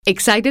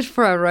Excited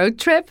for a road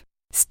trip?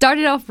 Start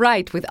it off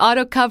right with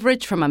auto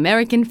coverage from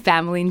American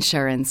Family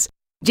Insurance.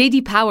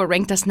 J.D. Power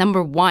ranked us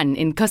number 1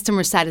 in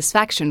customer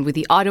satisfaction with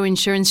the auto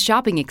insurance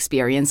shopping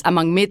experience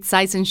among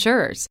mid-size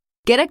insurers.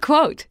 Get a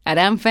quote at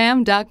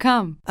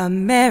amfam.com.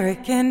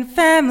 American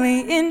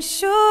Family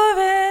Insurance.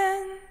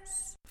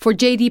 For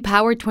J.D.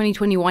 Power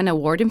 2021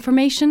 award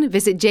information,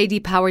 visit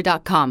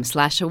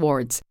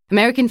jdpower.com/awards.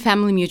 American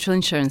Family Mutual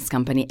Insurance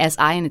Company, SI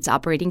and its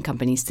operating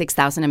companies,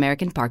 6000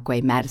 American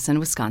Parkway, Madison,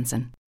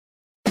 Wisconsin.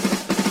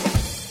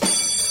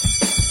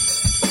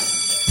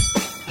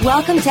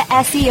 Welcome to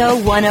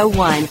SEO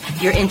 101,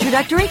 your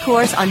introductory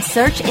course on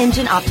search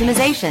engine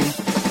optimization.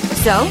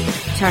 So,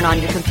 turn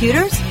on your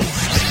computers,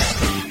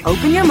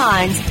 open your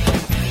minds,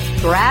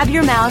 grab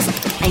your mouse,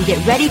 and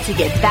get ready to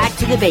get back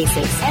to the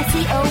basics.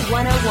 SEO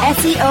 101.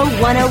 SEO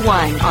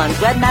 101 on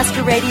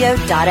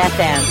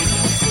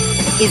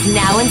webmasterradio.fm is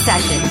now in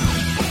session.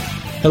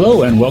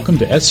 Hello and welcome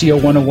to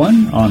SEO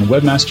 101 on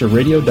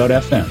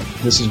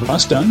webmasterradio.fm. This is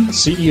Ross Dunn,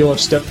 CEO of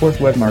Stepforth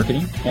Web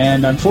Marketing,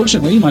 and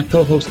unfortunately my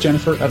co-host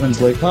Jennifer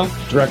Evans-Laycock,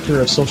 Director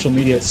of Social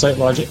Media at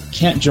SiteLogic,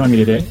 can't join me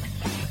today.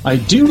 I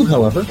do,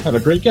 however, have a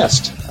great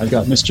guest. I've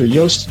got Mr.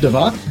 Joost de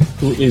Valk,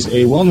 who is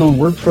a well-known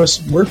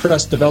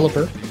WordPress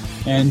developer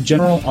and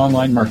general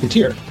online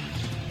marketeer.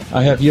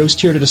 I have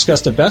Joost here to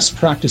discuss the best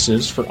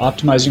practices for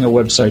optimizing a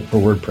website for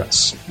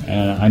WordPress.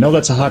 I know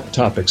that's a hot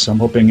topic, so I'm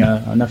hoping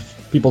enough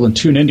people can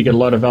tune in to get a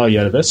lot of value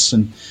out of this.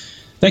 And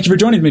thank you for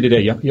joining me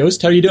today,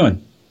 Joost. How are you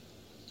doing?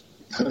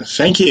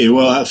 Thank you.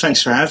 Well,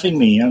 thanks for having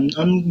me.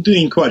 I'm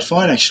doing quite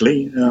fine,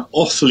 actually.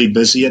 Awfully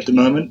busy at the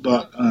moment,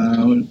 but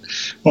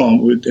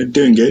we're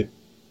doing good.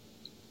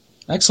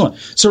 Excellent.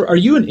 So are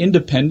you an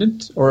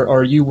independent, or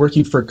are you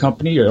working for a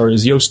company, or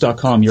is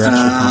Yoast.com your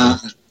actual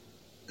company?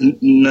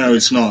 No,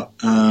 it's not.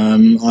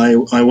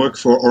 I work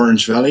for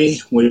Orange Valley,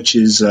 which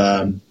is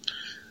a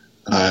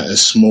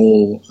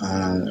small,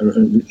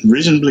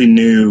 reasonably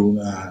new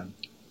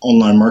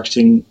online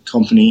marketing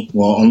company.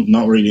 Well,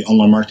 not really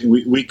online marketing.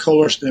 We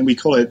call it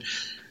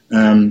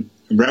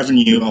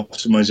revenue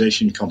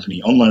optimization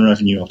company, online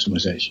revenue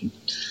optimization.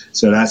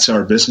 So that's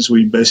our business.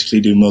 We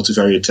basically do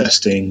multivariate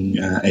testing,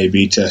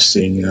 A/B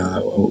testing,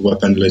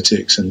 web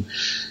analytics, and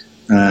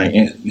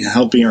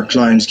helping our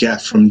clients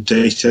get from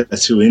data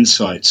to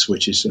insights,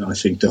 which is, I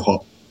think, the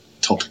hot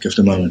topic of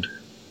the moment.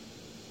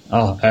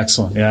 Oh,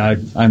 excellent. Yeah,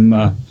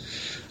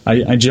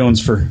 I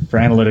jones for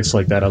analytics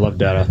like that. I love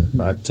data,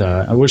 but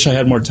I wish I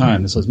had more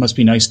time. So it must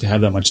be nice to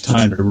have that much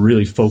time to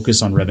really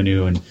focus on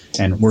revenue and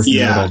working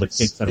with all the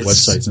kinks out of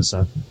websites and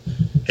stuff.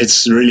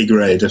 It's really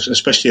great,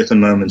 especially at the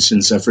moment,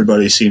 since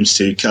everybody seems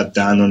to cut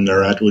down on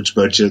their AdWords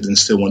budget and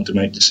still want to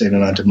make the same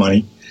amount of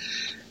money.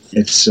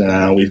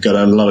 We've got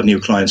a lot of new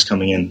clients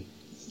coming in.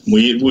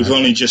 We've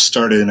only just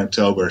started in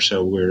October,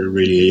 so we're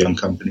really a young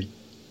company.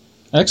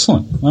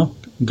 Excellent. Well,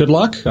 good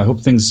luck. I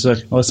hope things.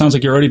 It sounds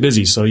like you're already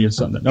busy, so it's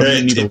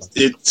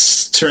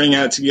turning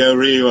out to go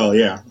really well.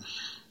 Yeah.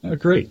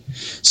 Great.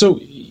 So,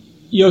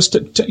 Joost,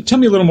 tell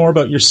me a little more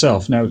about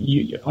yourself. Now,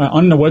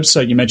 on the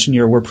website, you mentioned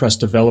you're a WordPress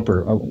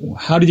developer.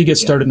 How did you get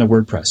started in the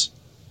WordPress?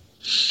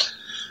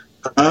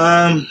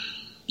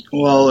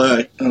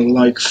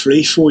 Like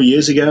 3-4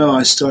 years ago,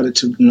 I started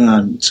to.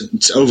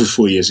 It's over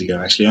 4 years ago,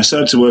 actually. I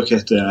started to work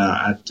at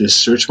this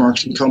search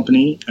marketing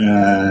company,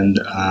 and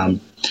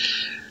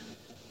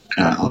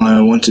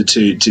I wanted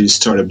to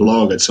start a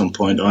blog at some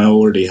point. I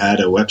already had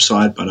a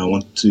website, but I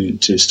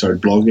wanted to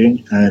start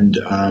blogging, and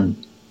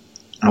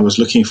I was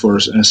looking for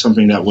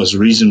something that was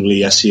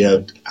reasonably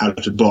SEO out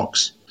of the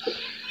box,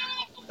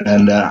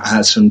 and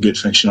had some good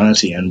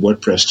functionality, and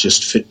WordPress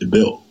just fit the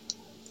bill.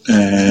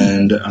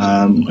 And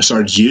I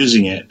started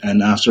using it,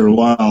 and after a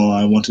while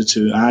I wanted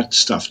to add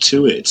stuff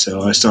to it,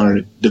 so I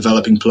started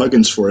developing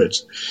plugins for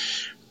it,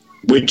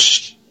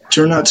 which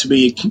turned out to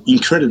be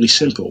incredibly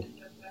simple.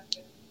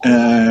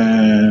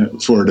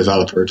 For a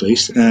developer, at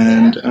least.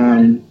 And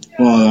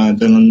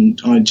then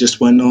I just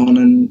went on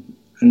and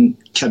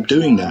kept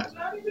doing that.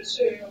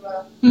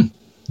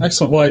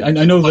 Excellent. Well,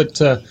 I know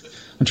that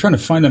I'm trying to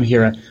find them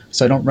here,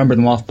 so I don't remember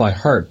them off by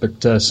heart.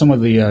 But some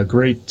of the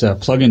great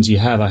plugins you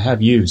have, I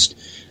have used,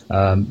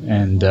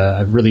 and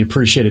I've really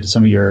appreciated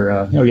some of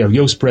your.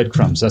 Yoast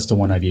Breadcrumbs. That's the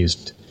one I've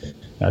used.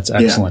 That's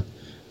excellent. Yeah.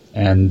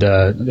 And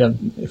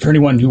for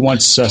anyone who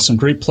wants some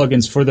great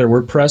plugins for their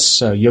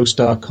WordPress,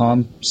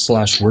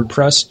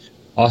 yoast.com/WordPress.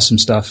 Awesome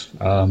stuff.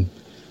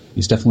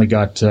 He's definitely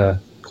got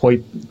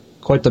quite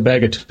the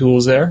bag of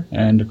tools there.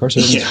 And, of course,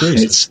 everything's free.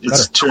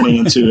 It's turning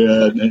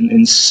into an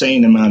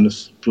insane amount of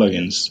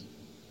plugins.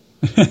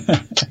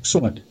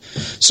 Excellent.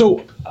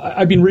 So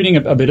I've been reading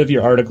a bit of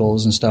your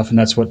articles and stuff, and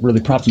that's what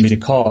really prompted me to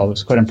call. I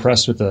was quite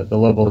impressed with the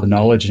level of the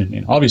knowledge,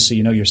 and obviously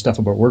you know your stuff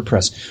about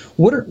WordPress.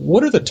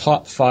 What are the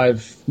top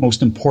 5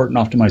 most important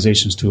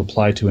optimizations to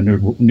apply to a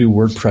new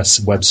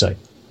WordPress website?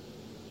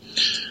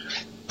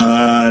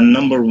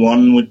 Number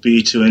 1 would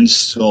be to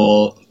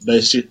install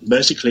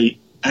basically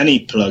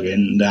any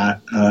plugin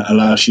that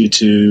allows you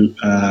to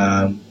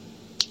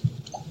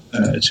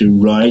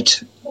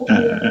write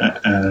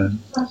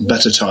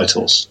better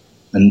titles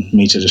and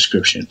meta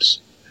descriptions.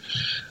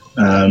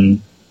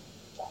 Then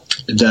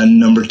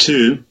number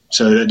 2,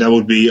 so that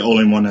would be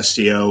all-in-one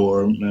SEO,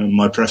 or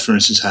my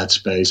preference is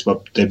Headspace,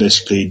 but they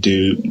basically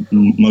do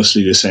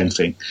mostly the same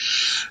thing.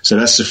 So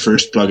that's the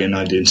first plugin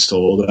I'd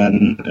installed.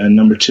 And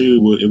number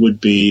 2, it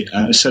would be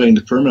setting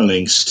the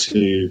permalinks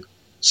to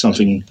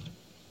something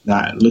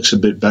that looks a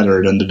bit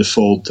better than the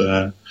default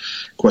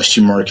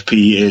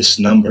 $P is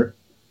number.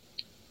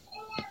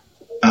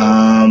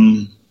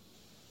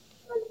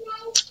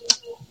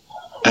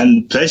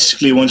 And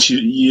basically, once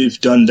you've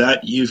done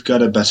that, you've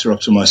got a better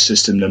optimized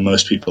system than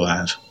most people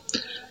have.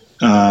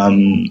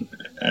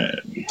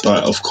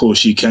 But of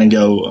course, you can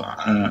go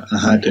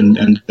ahead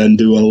and then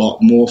do a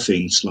lot more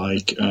things,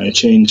 like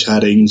change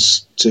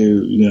headings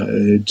to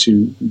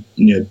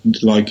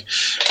like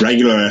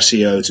regular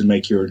SEO to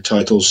make your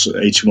titles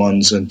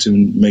H1s, and to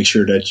make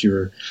sure that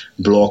your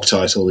blog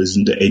title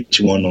isn't the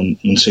H1 on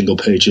single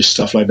pages,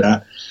 stuff like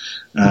that.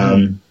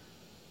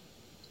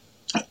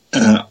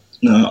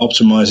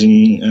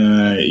 Optimizing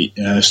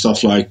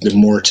stuff like the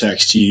more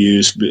text you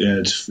use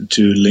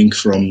to link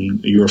from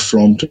your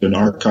from to an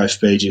archive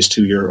pages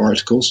to your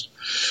articles,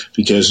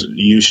 because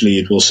usually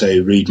it will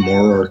say read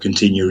more or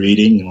continue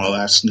reading. Well,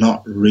 that's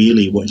not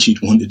really what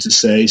you'd want it to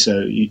say,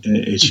 so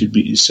it should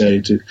be say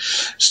to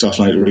stuff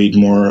like read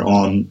more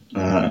on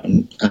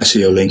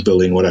SEO, link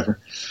building, whatever.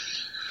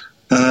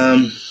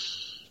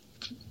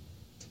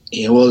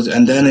 Yeah, well,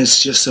 and then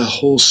it's just a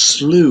whole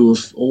slew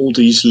of all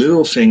these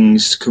little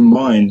things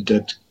combined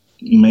that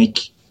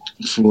make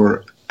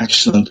for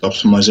excellent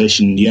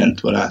optimization in the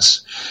end. But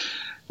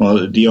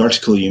the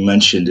article you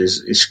mentioned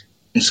is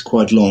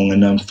quite long,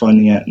 and I'm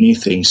finding out new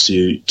things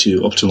to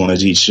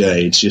optimize each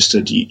day. It's just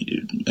that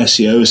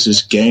SEO is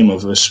this game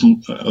of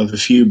a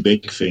few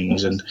big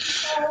things and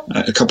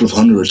a couple of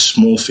hundred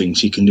small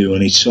things you can do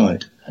on each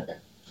side.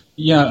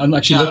 Yeah, I'm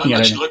actually looking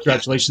at it.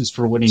 Congratulations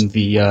for winning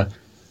the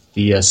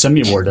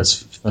Semi Award.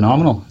 That's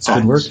phenomenal. It's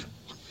good work.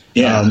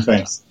 Yeah,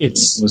 thanks.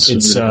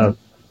 It's a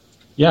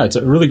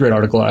really great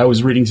article. I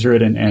was reading through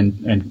it,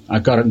 and I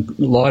got a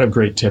lot of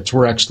great tips.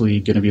 We're actually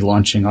going to be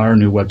launching our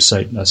new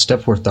website,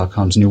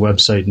 Stepforth.com's new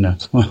website,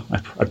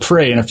 I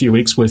pray in a few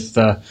weeks with.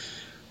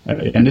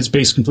 And it's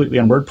based completely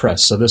on WordPress,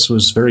 so this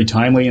was very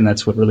timely, and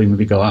that's what really made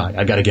me go,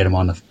 I got to get him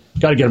on the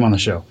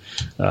show.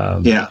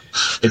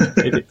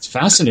 It's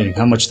fascinating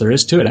how much there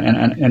is to it,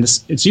 and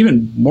it's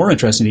even more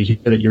interesting to hear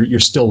that you're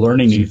still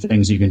learning new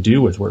things you can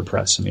do with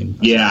WordPress. I mean,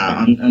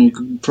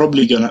 I'm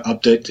probably going to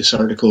update this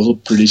article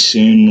pretty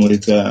soon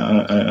with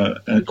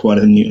quite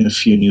a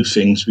few new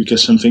things,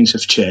 because some things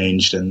have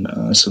changed and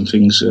some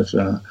things have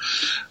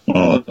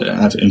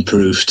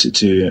improved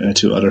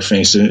to other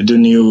things. The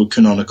new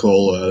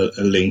canonical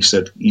links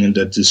that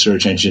the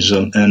search engines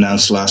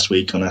announced last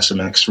week on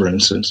SMX, for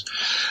instance,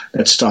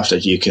 that's stuff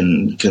that you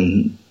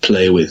can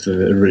play with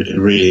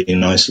really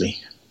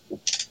nicely.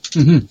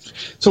 Mm-hmm.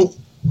 So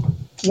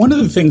one of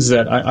the things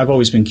that I've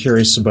always been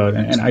curious about,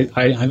 and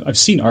I've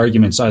seen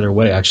arguments either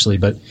way, actually,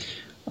 but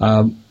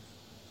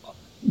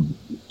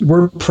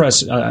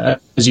WordPress,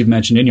 as you've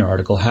mentioned in your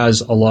article,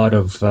 has a lot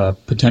of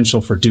potential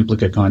for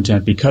duplicate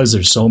content because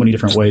there's so many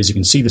different ways you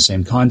can see the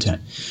same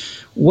content.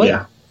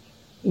 What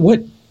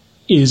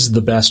is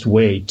the best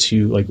way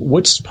to, like,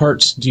 which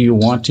parts do you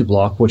want to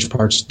block, which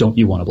parts don't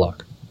you want to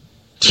block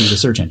to the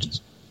search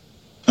engines?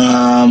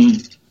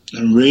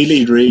 It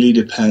really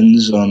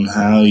depends on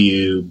how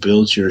you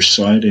build your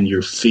site and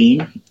your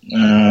theme.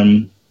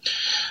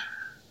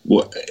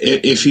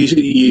 If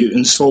you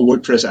install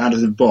WordPress out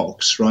of the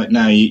box, right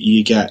now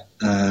you get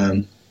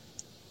a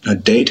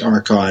date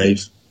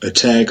archive, a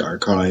tag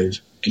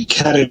archive, a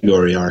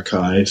category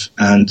archive,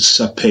 and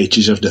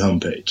subpages of the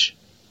homepage.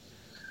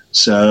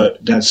 So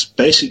that's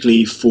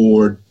basically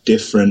 4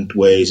 different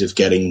ways of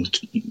getting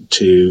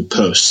to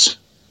posts.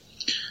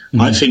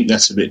 Mm-hmm. I think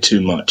that's a bit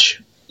too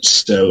much.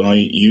 So I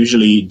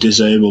usually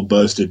disable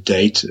both the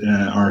date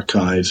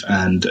archive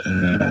and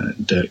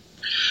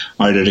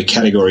either the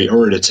category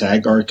or the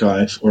tag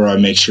archive, or I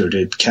make sure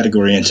the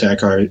category and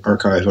tag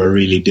archive are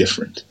really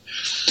different.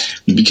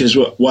 Because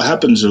what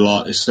happens a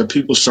lot is that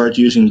people start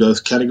using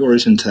both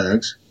categories and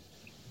tags,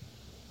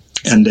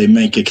 and they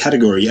make a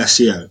category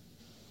SEO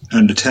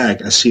and the tag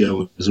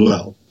SEO as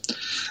well.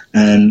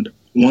 And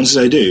once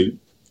they do,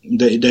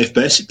 they've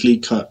basically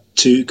cut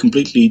 2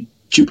 completely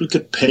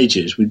duplicate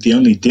pages, with the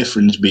only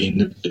difference being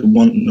that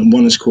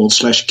one is called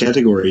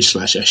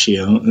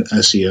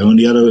 /category/SEO, and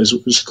the other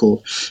is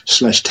called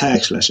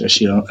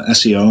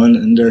 /tag/SEO,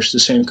 and there's the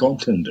same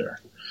content there.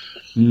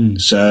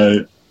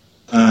 So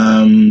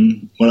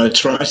what I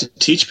try to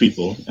teach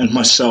people, and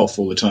myself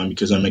all the time,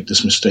 because I make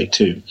this mistake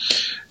too,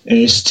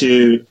 is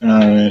to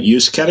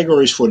use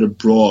categories for the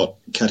broad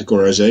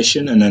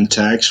categorization and then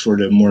tags for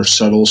the more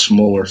subtle,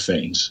 smaller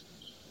things.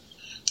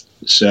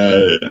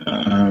 So,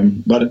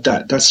 but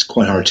that's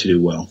quite hard to do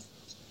well.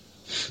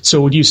 So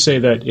would you say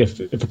that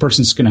if a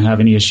person's going to have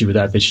any issue with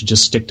that, they should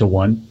just stick to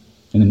one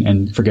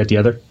and forget the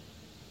other?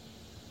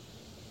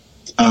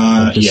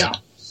 Yeah.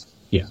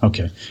 Yeah,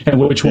 okay. And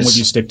which one would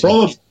you stick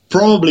to?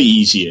 Probably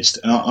easiest.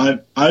 I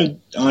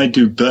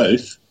do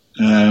both.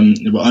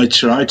 But I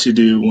try to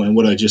do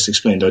what I just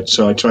explained.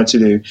 So I try to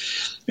do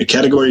a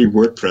category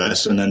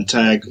WordPress and then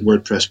tag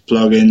WordPress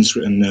plugins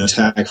and a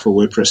tag for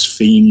WordPress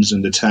themes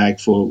and the tag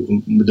for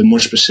the more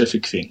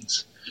specific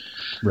things.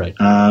 Right.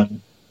 But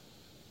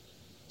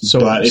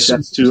if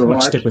that's too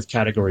hard, stick with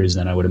categories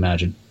then, I would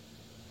imagine.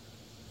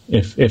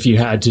 If you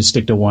had to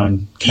stick to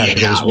one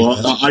category. Yeah,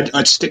 well,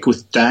 I'd stick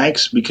with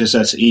tags because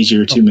that's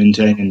easier to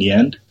maintain in the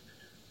end.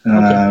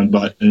 Okay.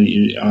 But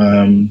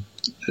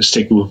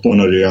stick with one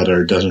or the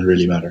other. It doesn't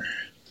really matter.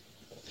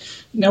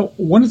 Now,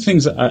 one of the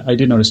things I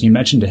did notice, you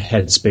mentioned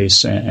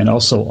Headspace and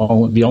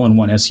also the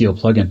all-in-one SEO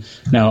plugin.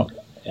 Now,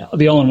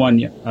 the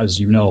all-in-one, as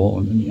you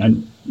know,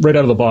 right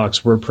out of the box,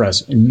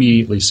 WordPress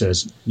immediately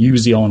says,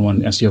 use the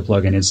all-in-one SEO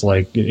plugin.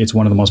 It's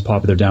one of the most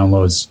popular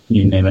downloads,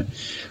 you name it.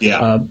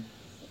 Yeah.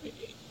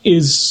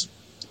 Is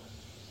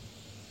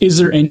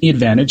there any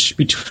advantage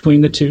between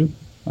the two,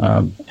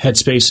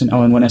 Headspace and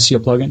all-in-one SEO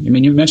plugin? I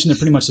mean, you mentioned they're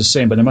pretty much the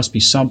same, but there must be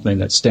something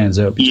that stands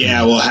out.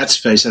 Yeah, well,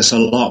 Headspace has a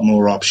lot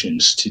more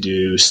options to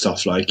do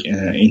stuff like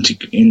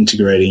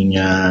integrating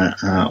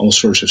all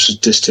sorts of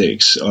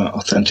statistics,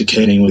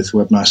 authenticating with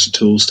Webmaster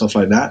Tools, stuff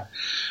like that.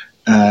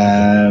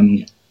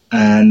 And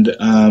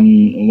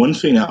one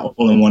thing that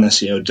all-in-one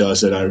SEO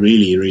does that I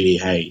really, really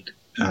hate,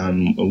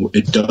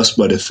 it does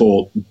by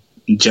default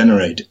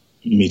generate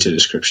meta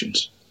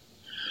descriptions.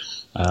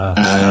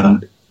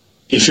 And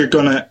if you're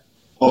going to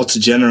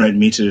auto-generate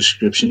meta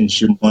descriptions,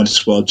 you might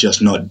as well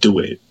just not do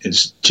it.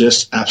 It's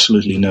just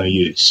absolutely no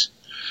use.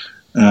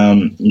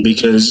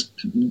 Because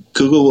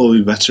Google will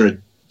be better at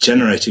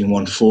generating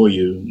one for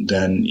you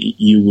than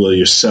you will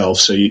yourself,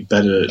 so you'd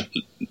better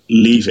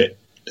leave it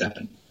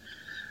then.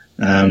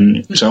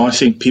 So I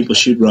think people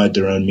should write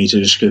their own meta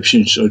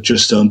descriptions or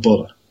just don't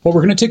bother. Well,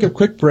 we're going to take a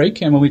quick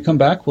break, and when we come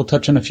back, we'll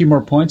touch on a few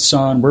more points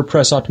on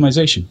WordPress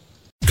optimization.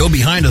 Go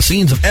behind the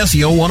scenes of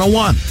SEO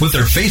 101 with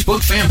their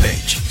Facebook fan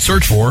page.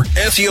 Search for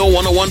SEO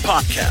 101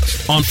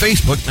 Podcast on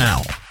Facebook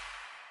now.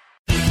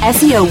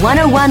 SEO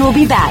 101 will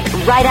be back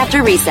right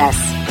after recess.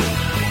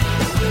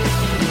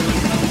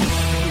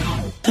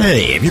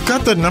 Hey, have you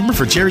got the number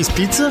for Jerry's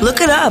Pizza?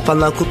 Look it up on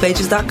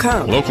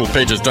localpages.com.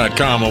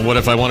 Localpages.com? Well, what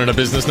if I wanted a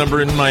business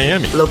number in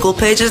Miami?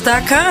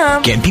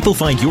 Localpages.com. Can people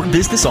find your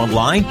business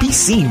online? Be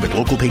seen with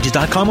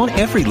localpages.com on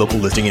every local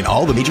listing in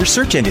all the major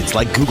search engines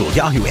like Google,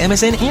 Yahoo,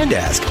 MSN, and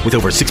Ask. With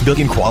over 6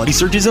 billion quality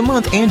searches a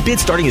month and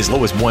bids starting as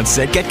low as 1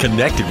 cent, get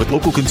connected with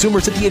local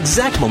consumers at the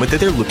exact moment that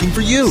they're looking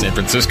for you. San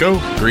Francisco,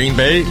 Green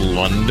Bay,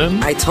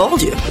 London. I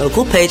told you.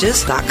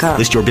 Localpages.com.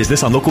 List your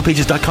business on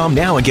localpages.com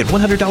now and get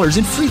 $100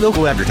 in free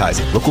local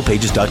advertising.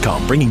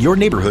 Localpages.com, bringing your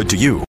neighborhood to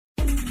you.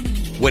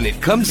 When it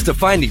comes to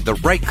finding the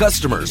right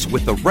customers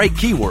with the right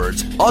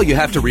keywords, all you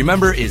have to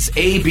remember is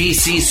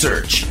ABC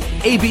Search.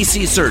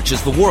 ABC Search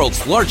is the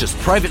world's largest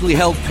privately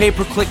held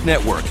pay-per-click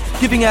network,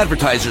 giving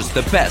advertisers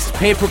the best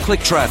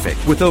pay-per-click traffic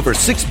with over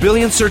 6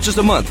 billion searches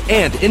a month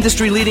and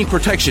industry-leading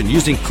protection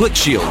using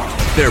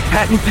ClickShield. Their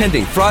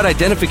patent-pending fraud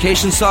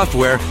identification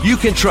software, you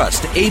can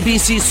trust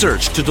ABC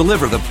Search to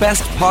deliver the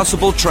best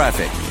possible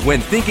traffic.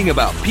 When thinking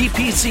about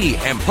PPC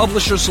and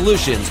publisher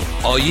solutions,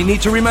 all you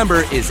need to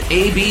remember is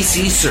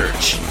ABC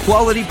Search.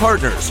 Quality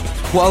partners,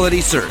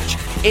 quality search.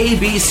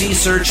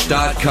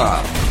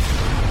 abcsearch.com.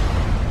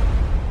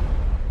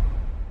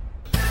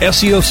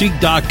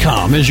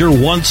 SEOseek.com is your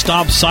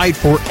one-stop site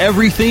for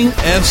everything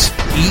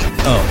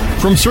SEO.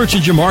 From search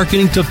engine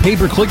marketing to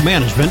pay-per-click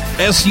management,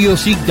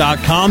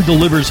 SEOseek.com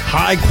delivers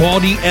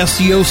high-quality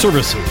SEO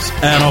services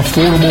at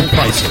affordable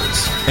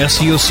prices.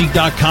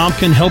 SEOseek.com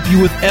can help you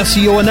with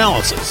SEO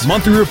analysis,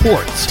 monthly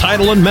reports,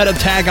 title and meta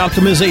tag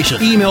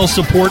optimization, email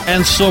support,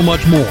 and so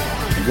much more.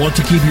 Want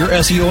to keep your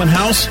SEO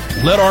in-house?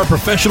 Let our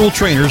professional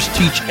trainers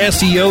teach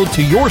SEO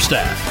to your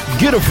staff.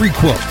 Get a free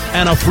quote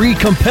and a free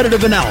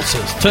competitive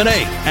analysis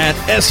today at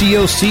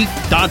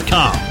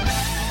SEOseek.com.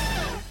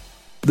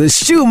 The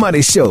Shoe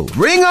Money Show.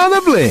 Ring on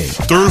the bling.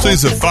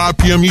 Thursdays at 5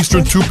 p.m.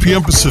 Eastern, 2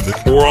 p.m. Pacific.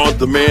 Or on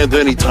demand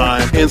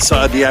anytime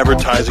inside the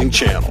advertising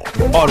channel.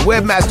 On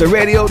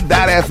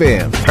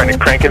webmasterradio.fm. Trying to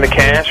crank in the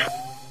cash.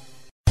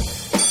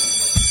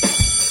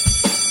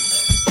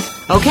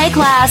 Okay,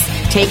 class,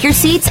 take your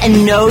seats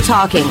and no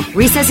talking.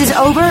 Recess is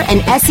over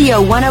and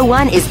SEO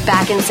 101 is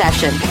back in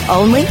session,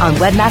 only on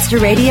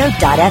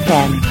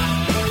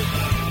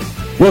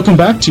webmasterradio.fm. Welcome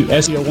back to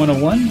SEO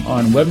 101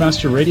 on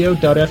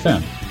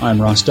webmasterradio.fm.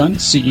 I'm Ross Dunn,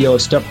 CEO of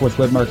Stepforth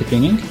Web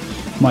Marketing Inc.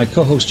 My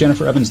co-host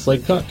Jennifer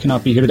Evans-Laycock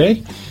cannot be here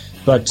today,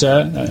 but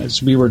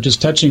as we were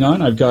just touching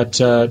on, I've got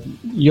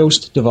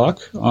Joost de Valk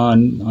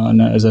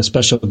on as a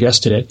special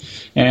guest today,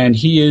 and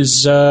he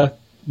is...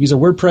 he's a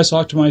WordPress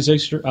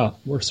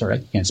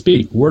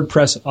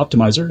WordPress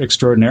optimizer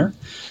extraordinaire.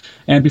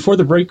 And before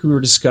the break, we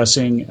were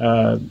discussing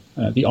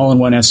the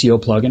all-in-one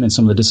SEO plugin and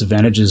some of the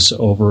disadvantages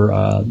over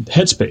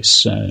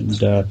Headspace. And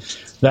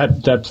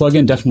that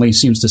plugin definitely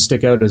seems to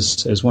stick out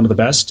as one of the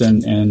best.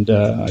 And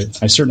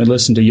I certainly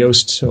listened to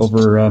Joost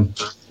over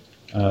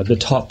the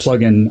top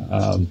plugin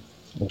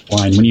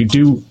line. When you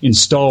do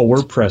install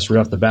WordPress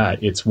right off the bat,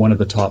 it's one of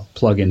the top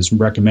plugins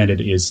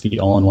recommended is the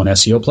all-in-one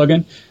SEO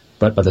plugin.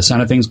 But by the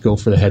sound of things, go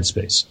for the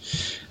Headspace.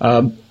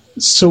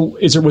 So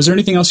was there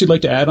anything else you'd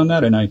like to add on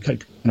that? And I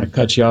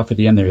cut you off at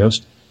the end there,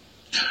 Joost.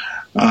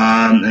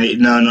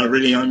 No, not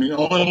really. I mean,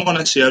 all I want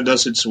to see how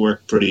does its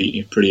work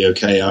pretty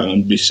okay.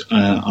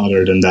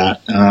 Other than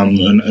that,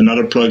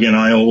 another plugin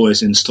I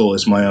always install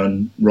is my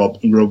own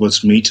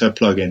Robots Meta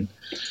plugin,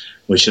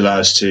 which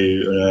allows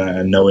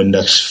to no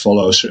index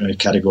follow certain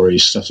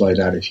categories, stuff like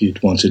that. If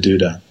you'd want to do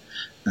that,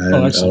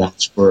 and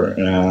allows for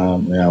no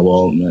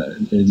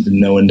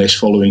index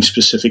following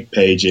specific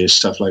pages,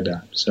 stuff like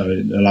that. So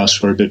it allows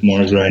for a bit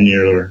more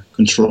granular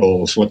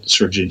control of what the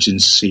search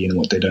engines see and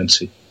what they don't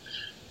see.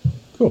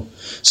 Cool.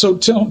 So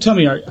tell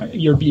me,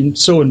 you're being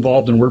so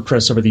involved in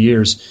WordPress over the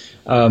years.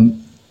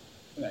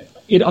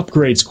 It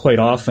upgrades quite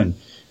often.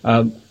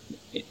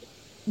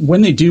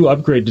 When they do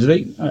upgrade, do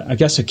they? I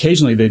guess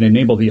occasionally they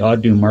enable the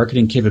odd new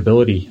marketing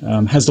capability.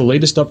 Has the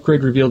latest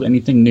upgrade revealed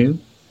anything new?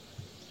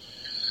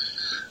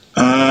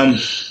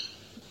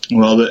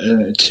 Well,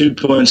 the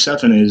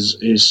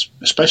 2.7 is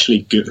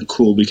especially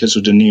cool because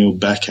of the new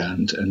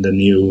backend and the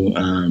new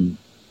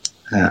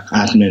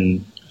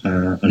admin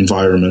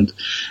environment.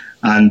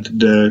 And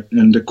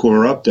the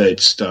core update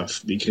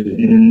stuff, because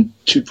in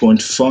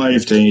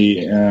 2.5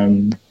 they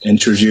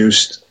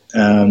introduced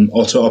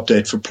auto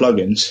update for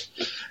plugins,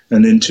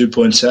 and in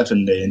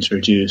 2.7 they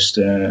introduced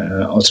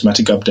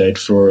automatic update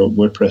for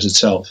WordPress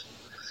itself,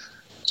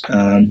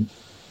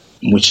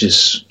 which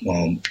is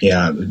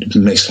it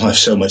makes life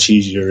so much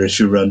easier if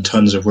you run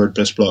tons of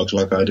WordPress blogs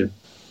like I do.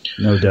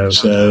 No doubt.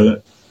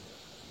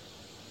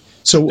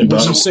 So would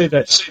you say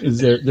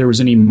that there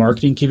was any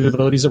marketing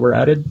capabilities that were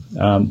added?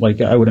 Like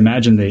I would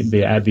imagine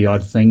they add the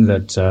odd thing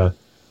that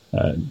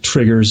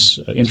triggers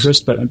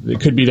interest, but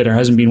it could be that there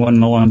hasn't been one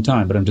in a long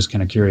time, but I'm just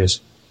kind of curious.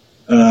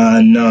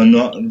 No,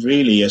 not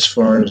really as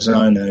far as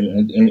I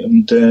know.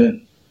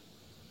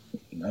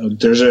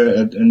 There's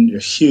a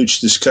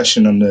huge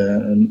discussion on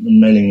the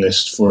mailing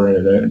list for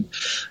the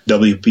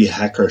WP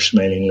Hackers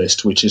mailing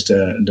list, which is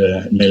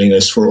the mailing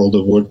list for all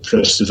the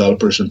WordPress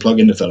developers and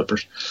plugin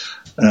developers.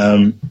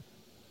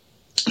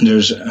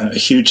 There's a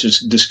huge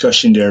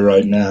discussion there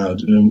right now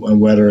on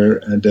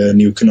whether the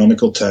new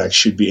canonical tag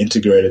should be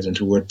integrated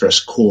into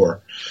WordPress core.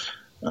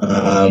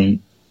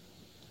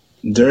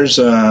 There's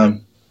a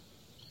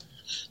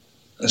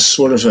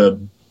sort of a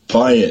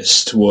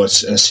bias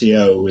towards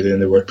SEO within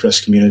the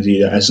WordPress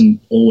community that isn't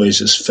always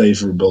as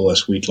favorable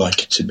as we'd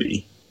like it to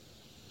be.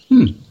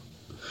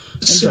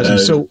 Interesting.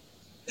 So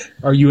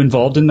are you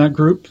involved in that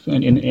group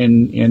and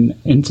in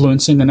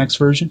influencing the next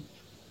version?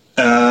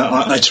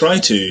 I try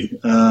to,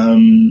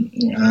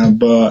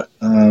 but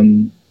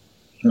I'm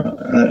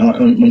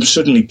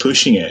certainly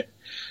pushing it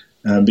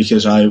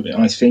because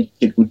I think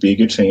it would be a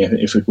good thing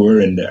if it were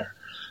in there.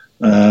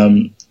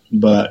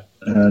 But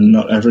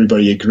not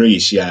everybody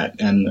agrees yet,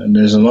 and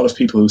there's a lot of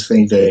people who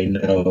think they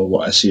know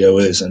what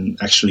SEO is and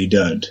actually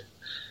don't.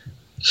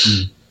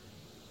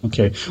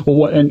 Okay.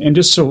 Well, and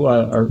just so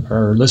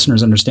our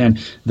listeners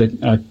understand,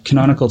 the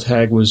canonical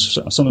tag was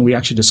something we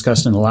actually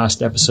discussed in the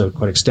last episode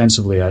quite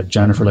extensively.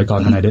 Jennifer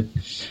Laycock and I did,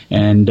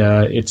 and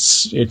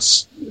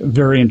it's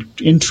very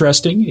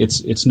interesting.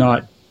 It's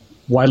not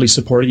widely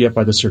supported yet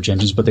by the search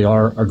engines, but they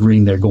are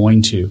agreeing they're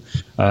going to.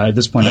 At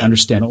this point, I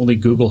understand only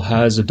Google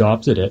has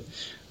adopted it,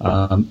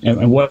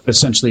 and what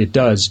essentially it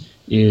does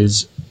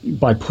is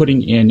by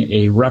putting in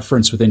a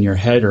reference within your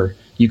header,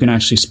 you can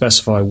actually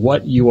specify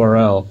what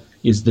URL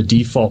is the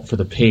default for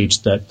the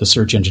page that the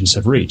search engines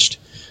have reached.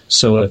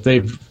 So if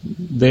they've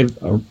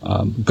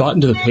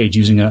gotten to the page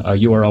using a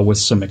URL with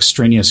some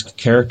extraneous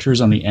characters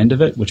on the end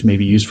of it, which may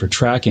be used for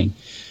tracking,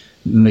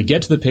 when they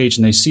get to the page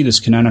and they see this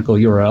canonical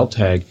URL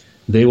tag,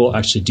 they will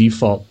actually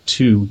default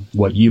to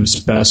what you've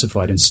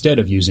specified instead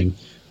of using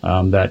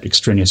that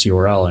extraneous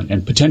URL.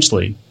 And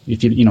potentially,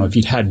 if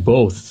you'd had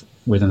both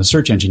within the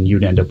search engine,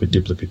 you'd end up with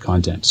duplicate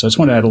content. So I just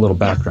want to add a little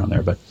background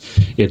there, but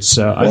I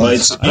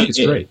think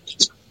it's great.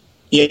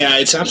 Yeah,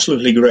 it's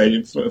absolutely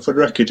great. For the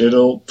record,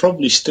 it'll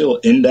probably still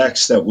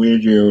index that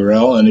weird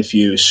URL, and if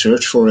you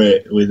search for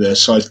it with a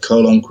site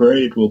colon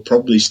query, it will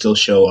probably still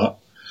show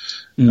up,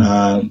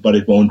 but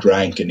it won't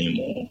rank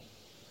anymore.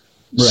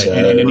 Right, so,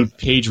 and any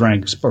page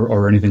ranks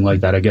or anything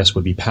like that, I guess,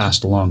 would be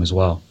passed along as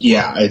well.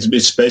 Yeah,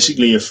 it's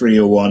basically a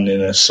 301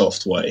 in a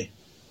soft way.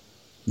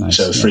 Nice,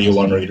 so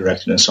 301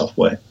 redirected in a soft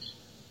way.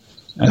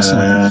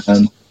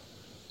 Excellent.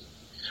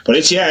 But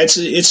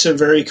it's a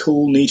very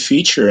cool, neat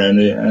feature,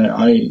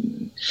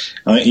 and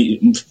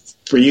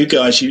for you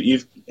guys,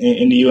 you've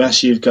in the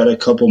US you've got a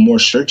couple more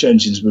search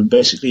engines, but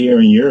basically here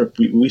in Europe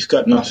we've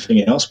got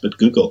nothing else but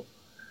Google.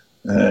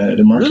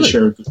 The market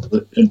share,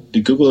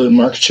 the Google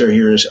market share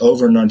here is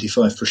over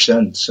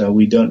 95%, so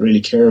we don't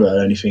really care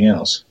about anything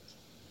else.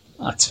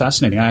 That's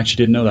fascinating. I actually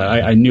didn't know that.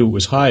 I knew it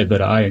was high,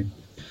 but I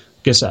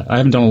guess I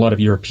haven't done a lot of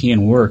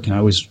European work, and I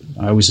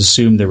always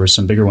assumed there were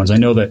some bigger ones. I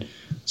know that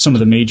some of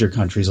the major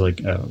countries,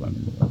 like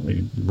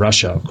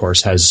Russia, of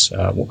course, has a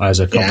couple.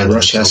 Yeah,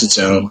 Russia has its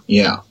own.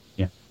 Yeah,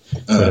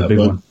 a big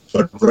one.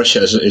 But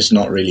Russia is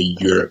not really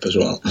Europe as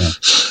well.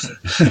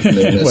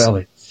 Yeah.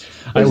 Well,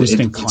 I always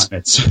think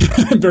comments.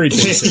 Very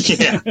basic.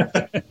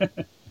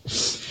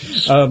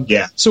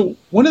 So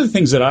one of the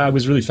things that I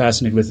was really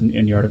fascinated with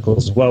in the article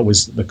as well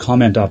was the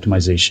comment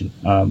optimization.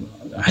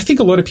 I think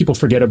a lot of people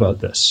forget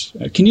about this.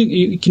 Can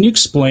you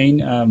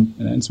explain? And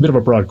it's a bit of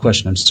a broad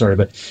question. I'm sorry,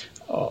 but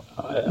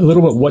a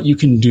little bit what you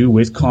can do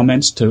with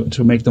comments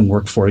to make them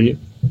work for you.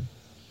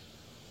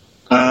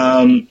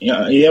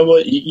 Well,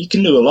 you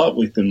can do a lot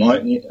with them.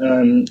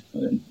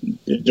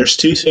 There's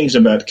two things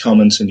about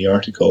comments in the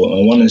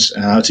article. One is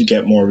how to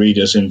get more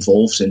readers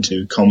involved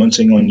into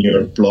commenting on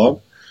your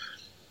blog.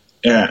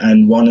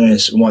 And one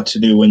is what to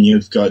do when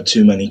you've got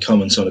too many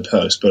comments on a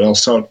post. But I'll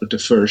start with the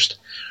first.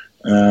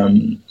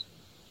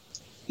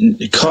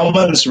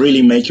 Comments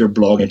really make your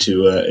blog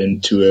into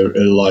a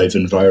live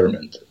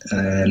environment,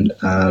 and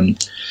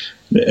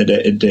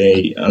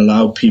they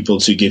allow people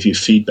to give you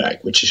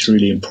feedback, which is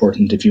really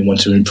important if you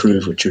want to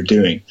improve what you're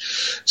doing.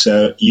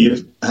 So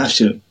you have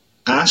to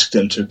ask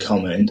them to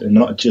comment and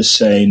not just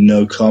say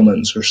no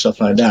comments or stuff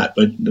like that,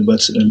 but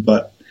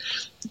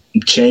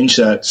change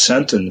that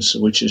sentence,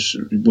 which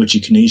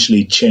you can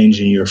easily change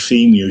in your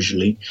theme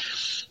usually,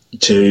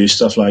 to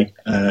stuff like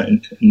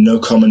no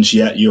comments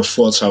yet, your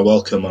thoughts are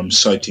welcome. I'm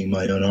citing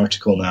my own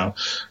article now.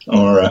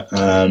 Or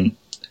I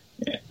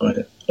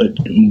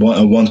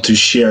want to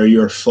share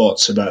your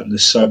thoughts about the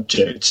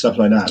subject, stuff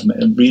like that.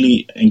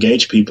 Really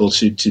engage people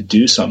to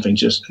do something.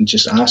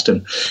 Just ask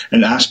them,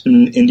 and ask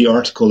them in the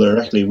article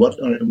directly.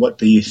 What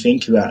do you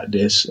think about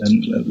this?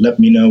 And let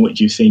me know what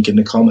you think in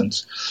the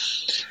comments.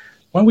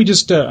 Why don't we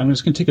just, I'm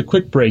just going to take a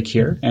quick break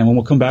here, and when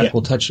we'll come back,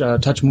 we'll touch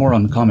more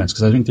on the comments,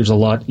 because I think there's a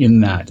lot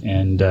in that,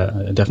 and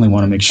I definitely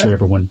want to make sure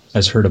everyone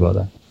has heard about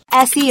that.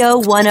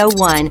 SEO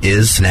 101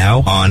 is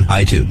now on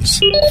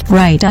iTunes.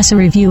 Write us a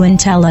review and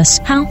tell us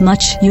how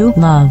much you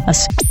love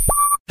us.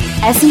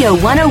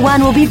 SEO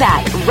 101 will be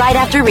back right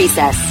after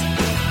recess.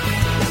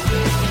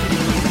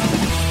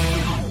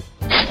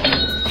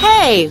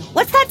 Hey,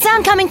 what's that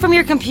sound coming from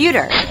your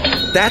computer?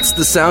 That's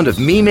the sound of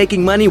me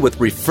making money with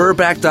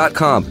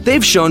Referback.com.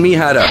 They've shown me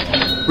how to...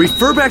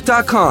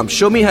 Referback.com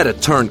showed me how to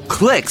turn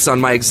clicks on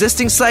my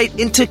existing site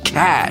into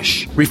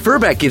cash.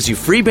 Referback gives you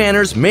free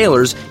banners,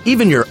 mailers,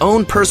 even your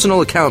own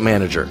personal account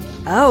manager.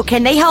 Oh,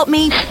 can they help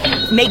me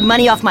make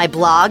money off my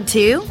blog,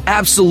 too?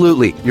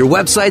 Absolutely. Your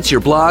websites,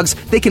 your blogs,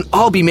 they can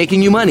all be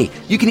making you money.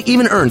 You can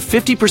even earn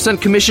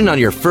 50% commission on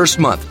your first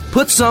month.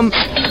 Put some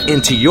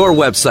into your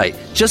website.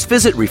 Just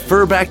visit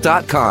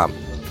Referback.com.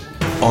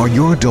 Are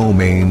your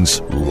domains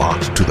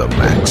locked to the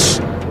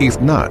max? If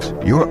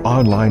not, your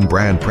online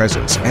brand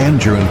presence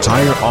and your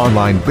entire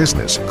online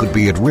business could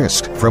be at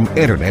risk from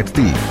internet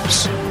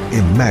thieves.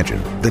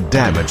 Imagine the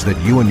damage that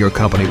you and your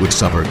company would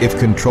suffer if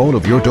control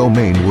of your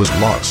domain was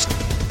lost.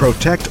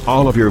 Protect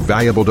all of your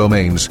valuable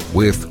domains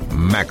with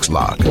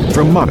MaxLock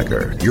from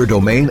Moniker, your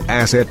domain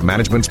asset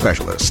management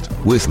specialist.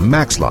 With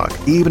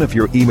MaxLock, even if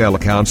your email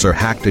accounts are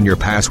hacked and your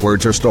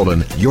passwords are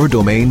stolen, your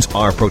domains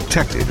are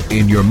protected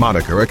in your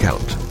Moniker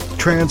account.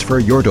 Transfer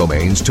your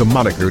domains to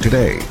Moniker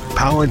today,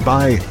 powered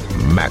by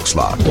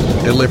MaxLock,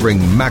 delivering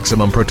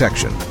maximum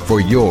protection for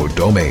your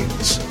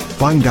domains.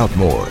 Find out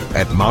more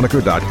at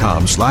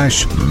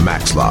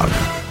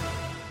moniker.com/MaxLock.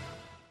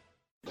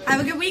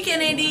 Have a good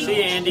weekend, Andy. See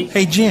you, Andy.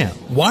 Hey, Jan,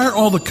 why are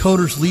all the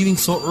coders leaving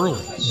so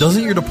early?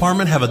 Doesn't your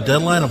department have a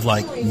deadline of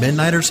like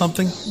midnight or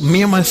something?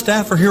 Me and my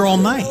staff are here all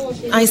night.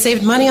 I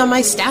saved money on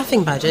my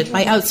staffing budget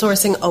by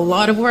outsourcing a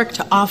lot of work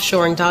to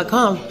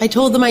offshoring.com. I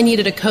told them I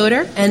needed a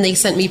coder, and they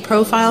sent me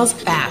profiles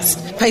fast.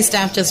 My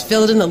staff just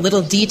filled in the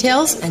little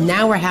details, and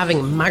now we're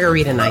having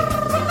margarita night.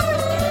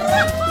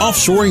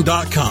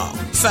 Offshoring.com.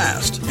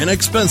 Fast,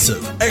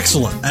 inexpensive,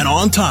 excellent, and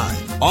on time.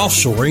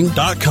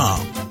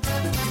 Offshoring.com.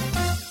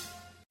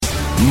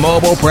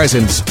 Mobile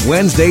Presence,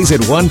 Wednesdays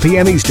at 1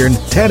 p.m. Eastern,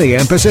 10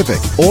 a.m. Pacific,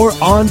 or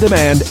on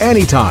demand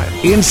anytime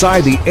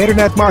inside the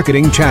Internet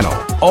Marketing Channel,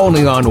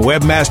 only on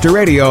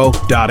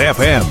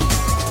webmasterradio.fm.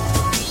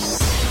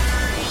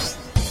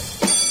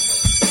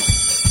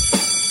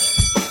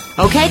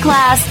 Okay,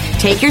 class,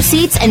 take your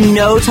seats and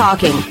no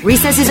talking.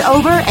 Recess is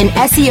over and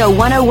SEO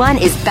 101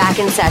 is back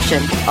in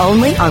session,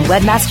 only on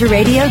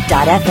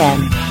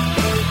webmasterradio.fm.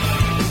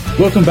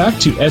 Welcome back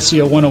to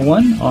SEO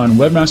 101 on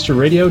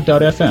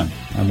webmasterradio.fm.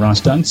 I'm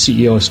Ross Dunn,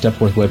 CEO of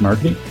Stepforth Web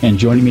Marketing, and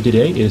joining me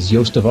today is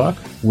Joost de Valk,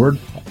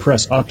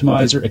 WordPress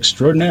Optimizer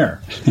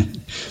Extraordinaire.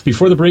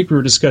 Before the break, we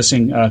were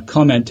discussing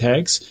comment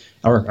tags,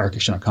 or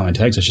actually not comment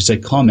tags, I should say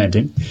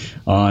commenting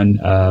on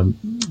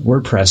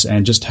WordPress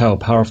and just how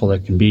powerful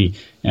that can be.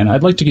 And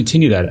I'd like to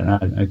continue that,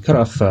 and I cut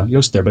off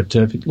Joost there, but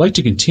if you'd like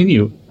to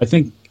continue, I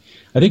think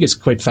it's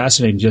quite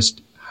fascinating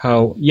just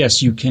how,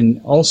 yes, you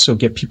can also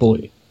get people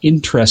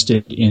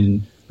interested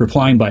in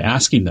replying by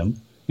asking them,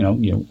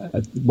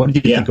 what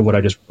did you think of what I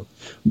just wrote?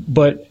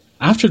 But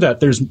after that,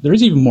 there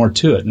is even more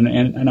to it,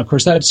 and of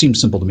course that seems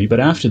simple to me.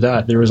 But after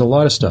that, there was a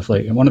lot of stuff.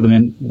 Like one of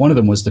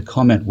them was the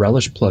Comment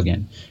Relish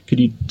plugin. Could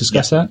you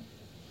discuss that?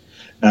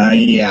 I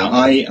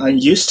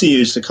used to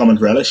use the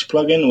Comment Relish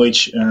plugin,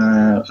 which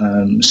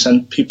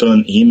sent people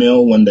an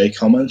email when they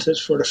commented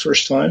for the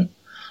first time.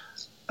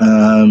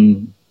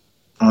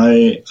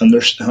 I've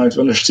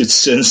understood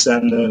since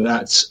then that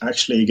that's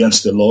actually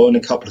against the law in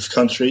a couple of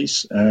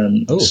countries.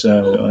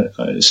 So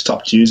I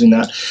stopped using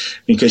that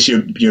because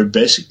you're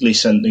basically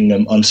sending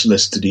them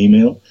unsolicited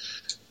email.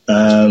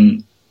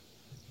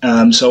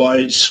 So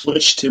I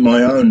switched to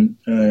my own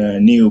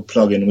new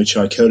plugin, which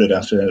I coded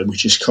after that,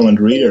 which is Comment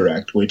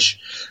Redirect, which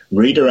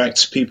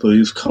redirects people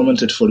who've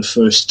commented for the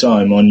first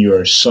time on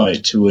your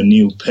site to a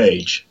new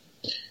page.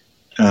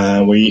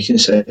 Where you can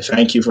say,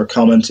 thank you for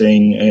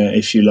commenting.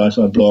 If you like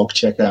my blog,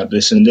 check out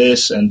this and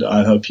this, and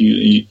I hope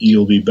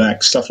you'll be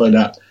back. Stuff like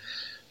that.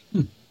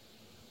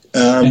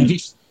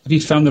 Have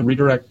you found the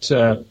redirect?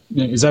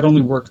 Does that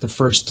only work the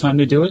first time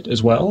they do it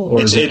as well,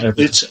 or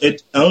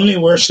it only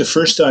works the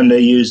first time they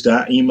use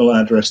that email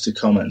address to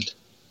comment?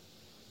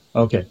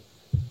 Okay,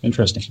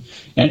 interesting.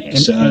 And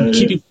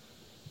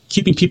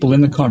keeping people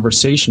in the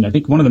conversation. I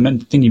think one of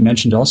the thing you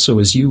mentioned also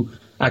is you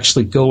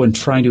actually go and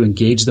try to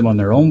engage them on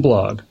their own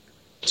blog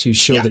to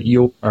show that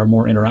you are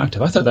more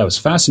interactive. I thought that was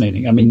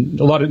fascinating. I mean,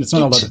 it's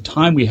not a lot of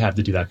time we have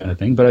to do that kind of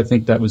thing, but I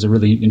think that was a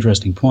really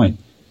interesting point.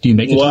 Do you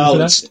make the time for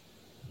that?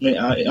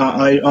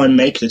 I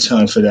make the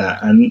time for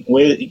that, and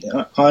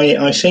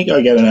I think I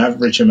get an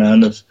average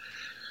amount of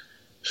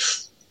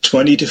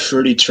 20 to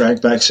 30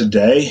 trackbacks a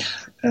day.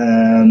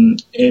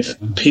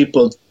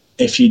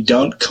 If you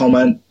don't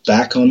comment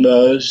back on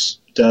those,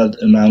 that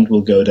amount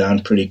will go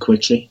down pretty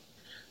quickly.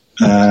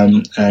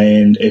 And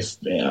if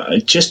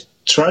just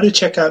try to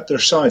check out their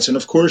sites, and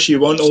of course you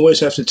won't always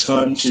have the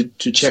time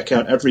to check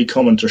out every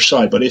commenter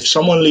site, but if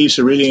someone leaves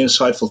a really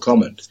insightful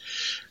comment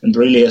and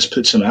really has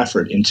put some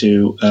effort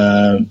into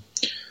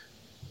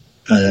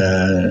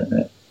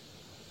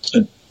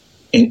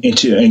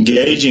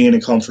engaging in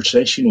a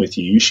conversation with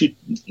you, you should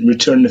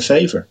return the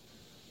favor.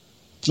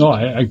 No,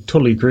 I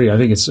totally agree. I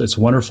think it's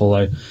wonderful.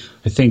 I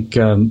think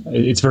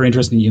it's very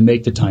interesting that you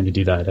make the time to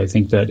do that. I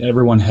think that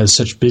everyone has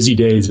such busy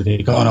days that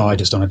they go, oh, no, I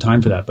just don't have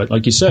time for that. But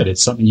like you said,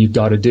 it's something you've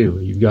got to do.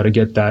 You've got to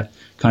get that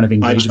kind of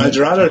engagement. I'd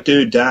rather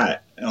do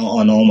that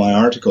on all my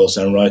articles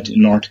than write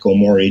an article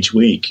more each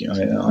week.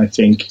 I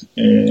think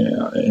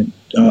the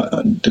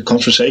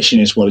conversation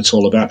is what it's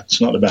all about. It's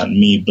not about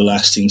me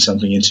blasting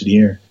something into the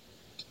air.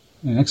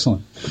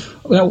 Excellent.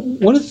 Now,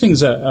 one of the things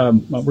that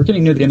we're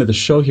getting near the end of the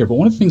show here, but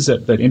one of the things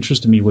that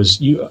interested me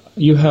was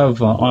you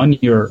have on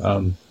your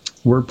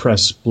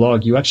WordPress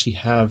blog, you actually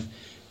have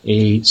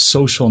a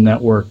social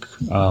network,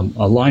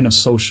 a line of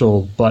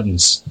social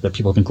buttons that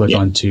people can click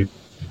on to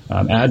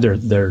add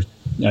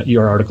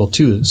your article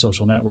to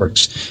social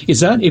networks. Is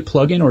that a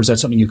plugin, or is that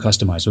something you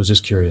customize? I was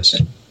just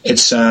curious.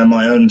 It's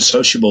my own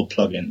Sociable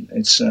plugin.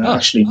 It's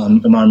actually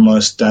my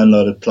most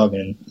downloaded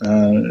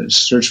plugin.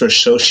 Search for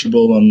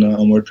Sociable on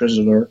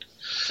WordPress.org.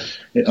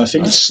 I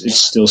think it's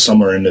still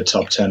somewhere in the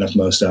top 10 of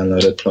most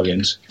downloaded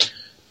plugins.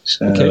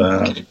 So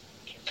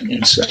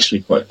it's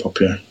actually quite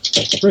popular.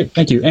 Great,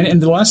 thank you.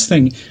 And the last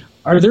thing,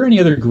 are there any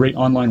other great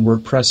online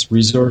WordPress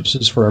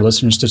resources for our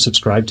listeners to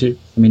subscribe to?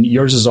 I mean,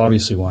 yours is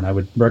obviously one I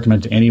would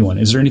recommend to anyone.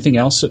 Is there anything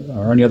else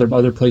or any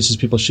other places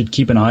people should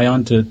keep an eye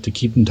on to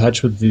keep in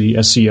touch with the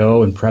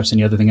SEO and perhaps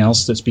any other thing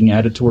else that's being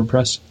added to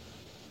WordPress?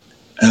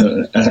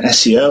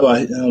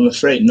 SEO, I'm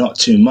afraid not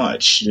too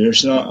much.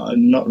 There's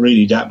not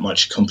really that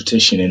much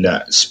competition in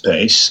that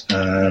space,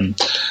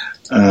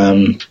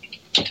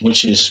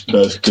 which is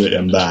both good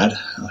and bad,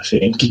 I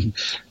think.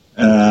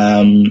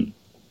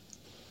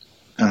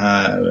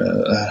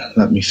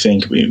 Let me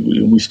think.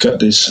 We've got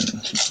this.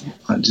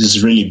 This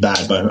is really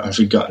bad, but I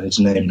forgot his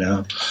name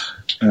now.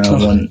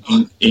 One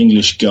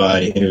English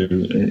guy who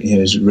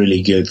is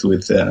really good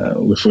with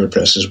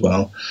WordPress as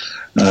well.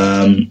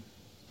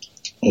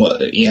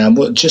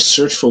 Just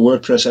search for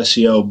WordPress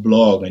SEO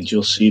blog, and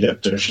you'll see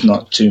that there's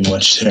not too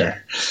much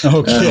there.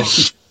 Okay.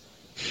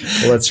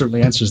 Well, that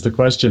certainly answers the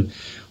question.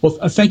 Well,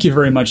 thank you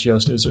very much,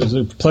 Joost. It was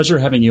a pleasure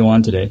having you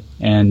on today,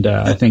 and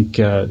I think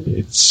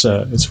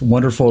it's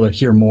wonderful to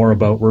hear more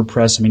about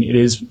WordPress. I mean, it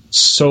is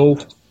so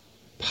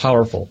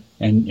powerful,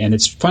 and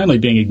it's finally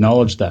being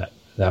acknowledged that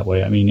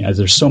way. I mean, as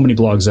there's so many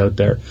blogs out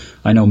there,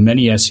 I know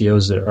many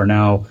SEOs that are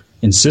now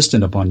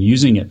insistent upon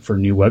using it for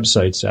new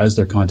websites as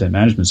their content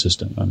management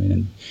system. I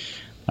mean,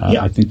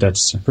 I think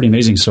that's pretty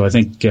amazing. So I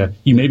think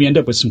you maybe end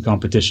up with some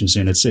competition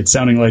soon. It's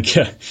sounding like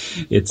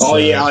it's. Oh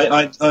yeah,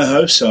 I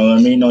hope so. I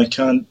mean, I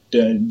can't.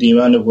 The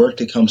amount of work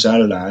that comes out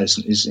of that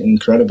is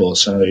incredible.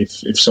 So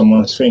if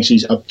someone thinks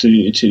he's up to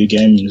the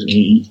game,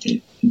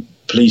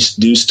 please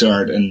do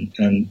start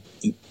and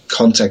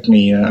contact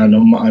me, and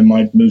I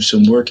might move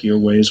some work your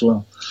way as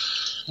well.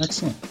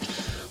 Excellent.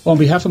 Well, on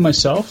behalf of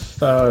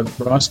myself,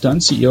 Ross Dunn,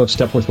 CEO of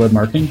Stepforth Web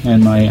Marketing,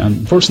 and my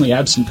unfortunately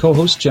absent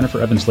co-host, Jennifer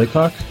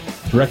Evans-Laycock,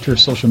 Director of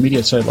Social Media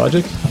at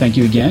SiteLogic, thank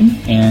you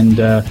again. And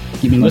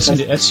you've been listening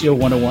to SEO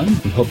 101.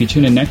 We hope you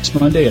tune in next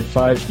Monday at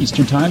 5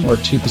 Eastern Time or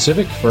 2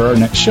 Pacific for our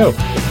next show.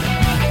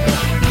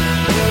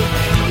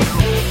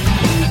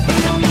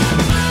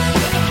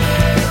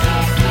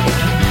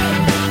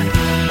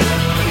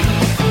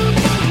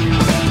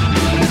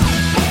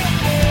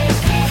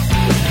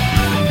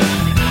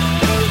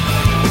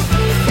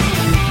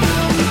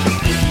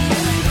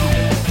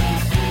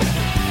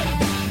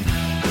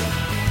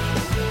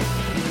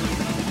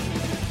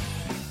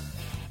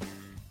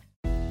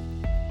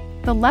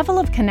 The level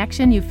of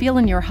connection you feel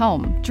in your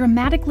home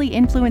dramatically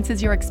influences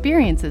your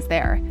experiences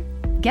there.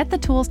 Get the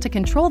tools to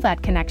control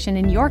that connection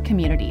in your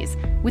communities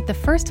with the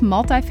first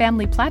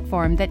multifamily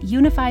platform that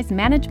unifies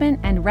management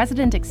and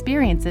resident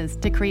experiences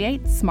to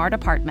create smart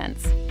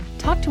apartments.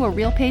 Talk to a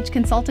RealPage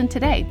consultant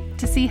today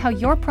to see how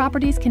your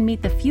properties can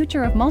meet the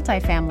future of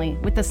multifamily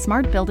with the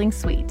Smart Building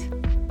Suite.